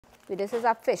This is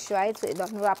a fish, right? So it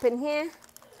doesn't wrap in here.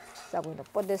 So I'm going to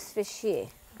put this fish here.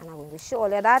 And I'm going to show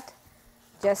you that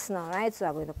just now, right? So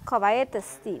I'm going to cover it to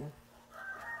steam.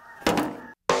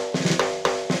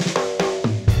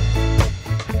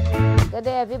 Good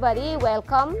day, everybody.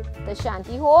 Welcome to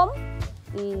Shanty home,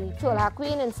 the Chulha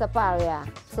Queen in Siparia.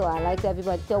 So I'd like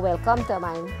everybody to welcome to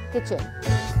my kitchen.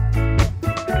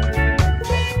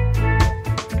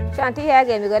 Shanty here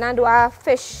again. We're going to do our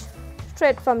fish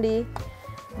straight from the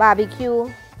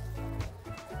barbecue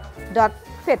dot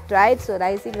fit, right? So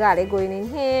that is the garlic going in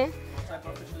here.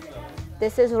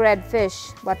 This is red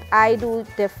fish, but I do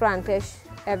different fish.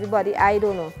 Everybody, I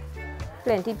don't know.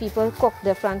 Plenty people cook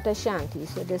different to Shanty.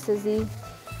 So this is the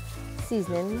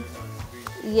seasoning.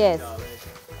 Yes,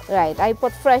 right. I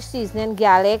put fresh seasoning,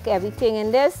 garlic, everything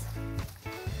in this.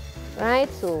 Right.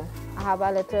 So I have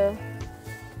a little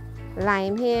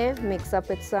lime here, mix up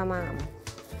with some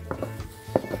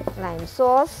lime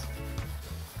sauce.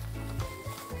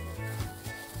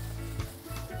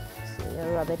 So you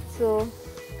rub it so.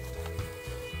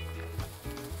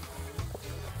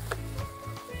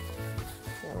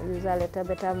 Use a little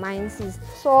bit of mine seasoned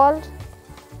salt.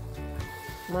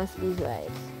 Must be right.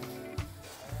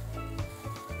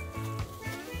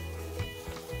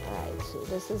 Right, so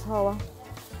this is how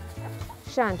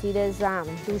Shanty does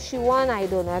do she want? I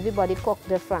don't know. Everybody cook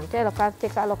different. Take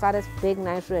a look at this big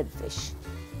nice red fish.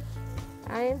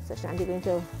 Alright, so Shanty going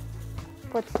to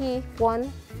put here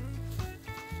one.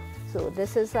 So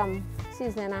this is some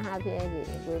seasoning I have here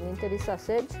again. Going into the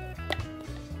sausage,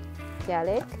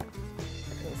 garlic.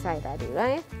 Inside that,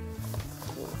 right?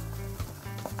 So,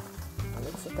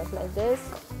 mix it up like this.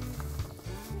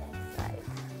 Right.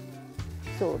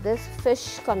 So this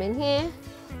fish come in here.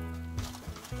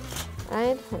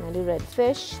 Right, and the red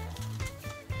fish.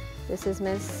 This is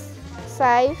my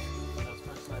side.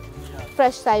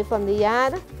 Fresh side from the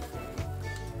yard.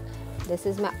 This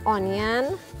is my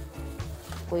onion.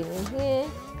 Going in here.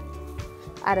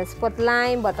 I just put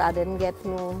lime, but I didn't get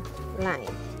no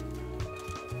lime.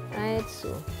 Right, so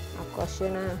I'm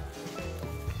crushing a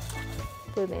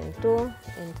pimento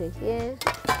into here.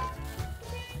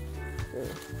 So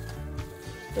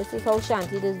this is how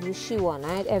Shanty does do she want,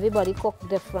 right? Everybody cook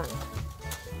different.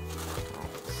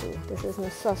 Right, so this is my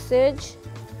sausage.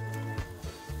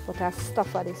 Put a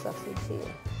stuff of the sausage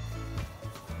here.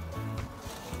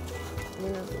 You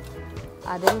know,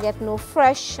 I didn't get no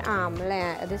fresh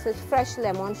lemon. This is fresh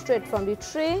lemon straight from the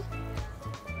tree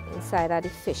inside of the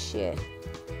fish here.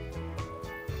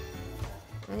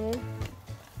 Okay.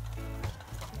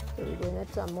 So we're going to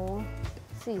add some more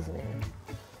seasoning.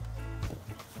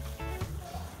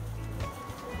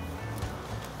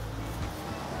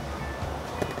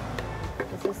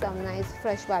 This is some nice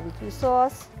fresh barbecue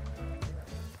sauce.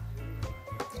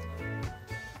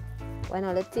 When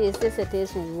I taste this, it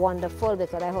tastes wonderful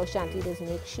because I how Shanty does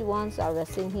make she wants. I'm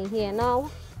resting here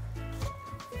now.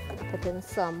 I put in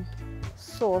some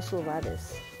sauce over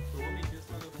this.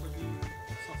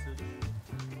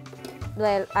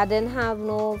 Well, I didn't have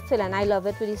no filling. I love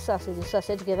it with the sausage. The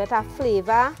sausage give it a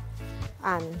flavor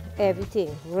and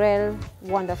everything. Real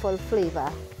wonderful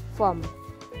flavor from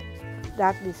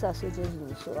that the sausage is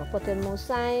used. So I put in more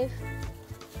side.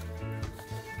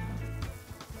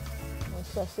 More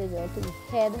sausage out to the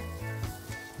head.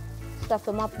 Stuff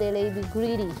them up there, like be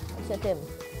greedy. Set them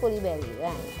fully belly,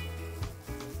 right?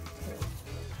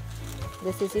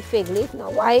 This is the fig leaf.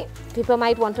 Now, why people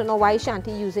might want to know why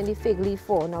Shanty using the fig leaf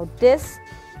for. Now, this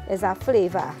is a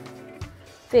flavor.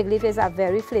 Fig leaf is a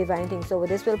very flavoring thing. So,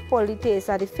 this will pull the taste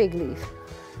of the fig leaf.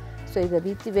 So, it will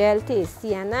be well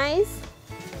tasty and nice.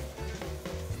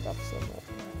 Stop some more.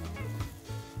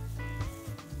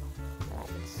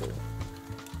 Right, so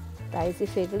that is the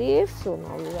fig leaf. So,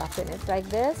 now we're wrapping it like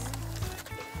this.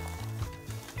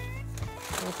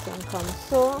 Next one comes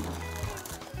so.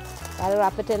 I'll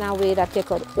wrap it in a way that you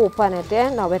could open it.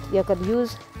 Now you could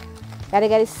use, you gotta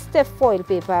get a stiff foil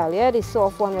paper. Yeah, the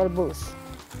soft one will burst.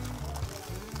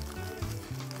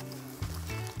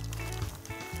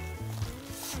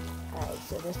 Alright,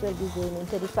 so this will be going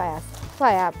into the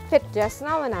fire pit just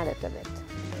now in a little bit.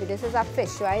 So this is a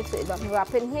fish, right? So it doesn't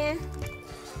wrap in here.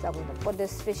 So I'm going to put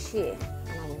this fish here.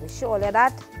 And I'm going to show you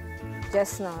that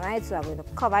just now, right? So I'm going to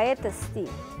cover it to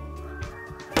steam.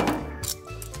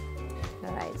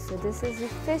 Alright, so this is the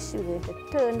fish. We're going to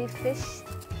turn the fish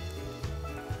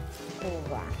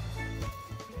over.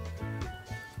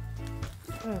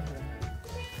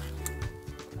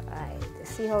 Alright,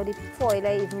 see how the foil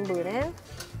is even burning? Alright,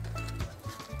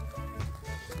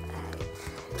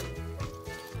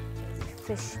 the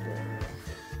fish burning.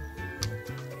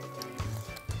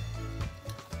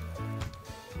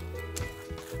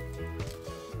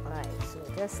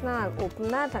 Just now I'll open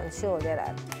that and show you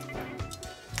that.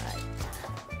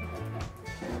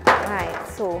 Right,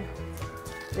 so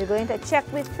we're going to check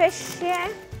with fish here.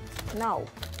 Now,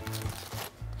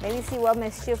 let me see what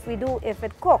mischief we do if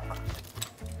it cook.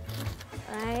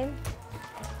 Right?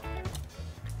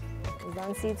 You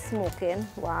don't see it smoking.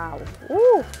 Wow.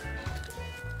 Ooh!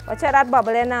 Watch out that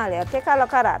bubbling earlier. Take a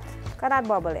look at that. Look at that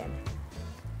bubbling.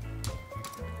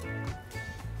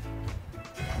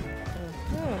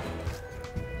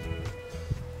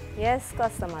 Yes,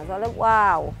 customers.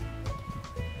 Wow.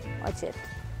 Watch it.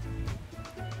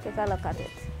 Take a look at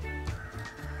it.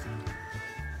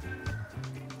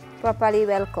 Properly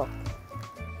well cooked.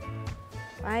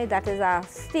 Right, that is our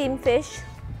steamed fish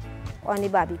on the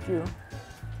barbecue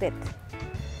pit.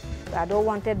 So I don't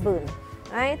want it burned.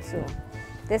 Right, so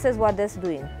this is what this is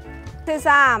doing. This is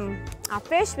our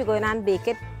fish. We're going and bake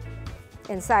it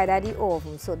inside of the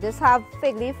oven. So this have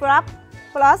fig leaf wrap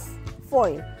plus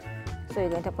foil. So you're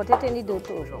going to put it in the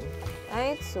dirt oven.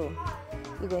 Right, so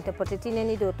you're going to put it in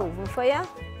the dirt oven for you.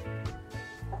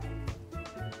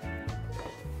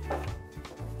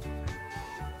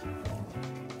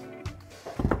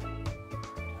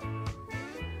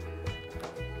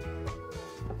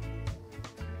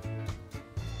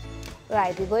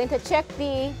 Right, we're going to check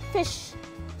the fish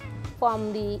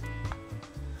from the...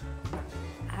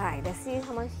 Alright, let's see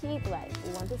how much heat, right?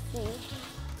 We want to see,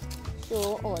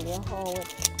 show all you how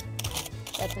it...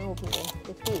 Let me open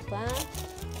the paper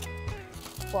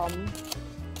from...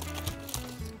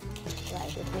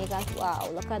 Right, it makes us... Wow,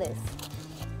 look at this.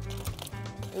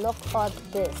 Look at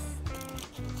this.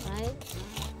 Right?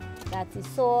 That's the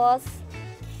sauce.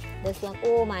 This one,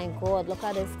 oh my God, look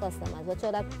at this, customers. Watch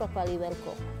out, that properly well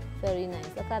cooked. Very nice.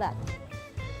 Look at that.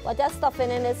 What just stuffing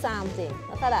in the same thing.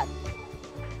 Look at that.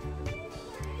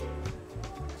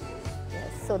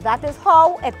 Yes, so that is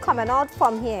how it coming out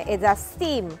from here. It's a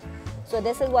steam. So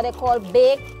this is what they call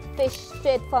baked fish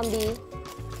straight from the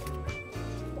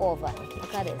oven.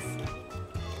 Look at this.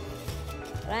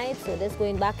 Right? So this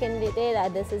going back in the day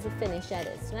that this is the finish of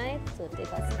this, right? So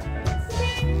take a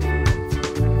step.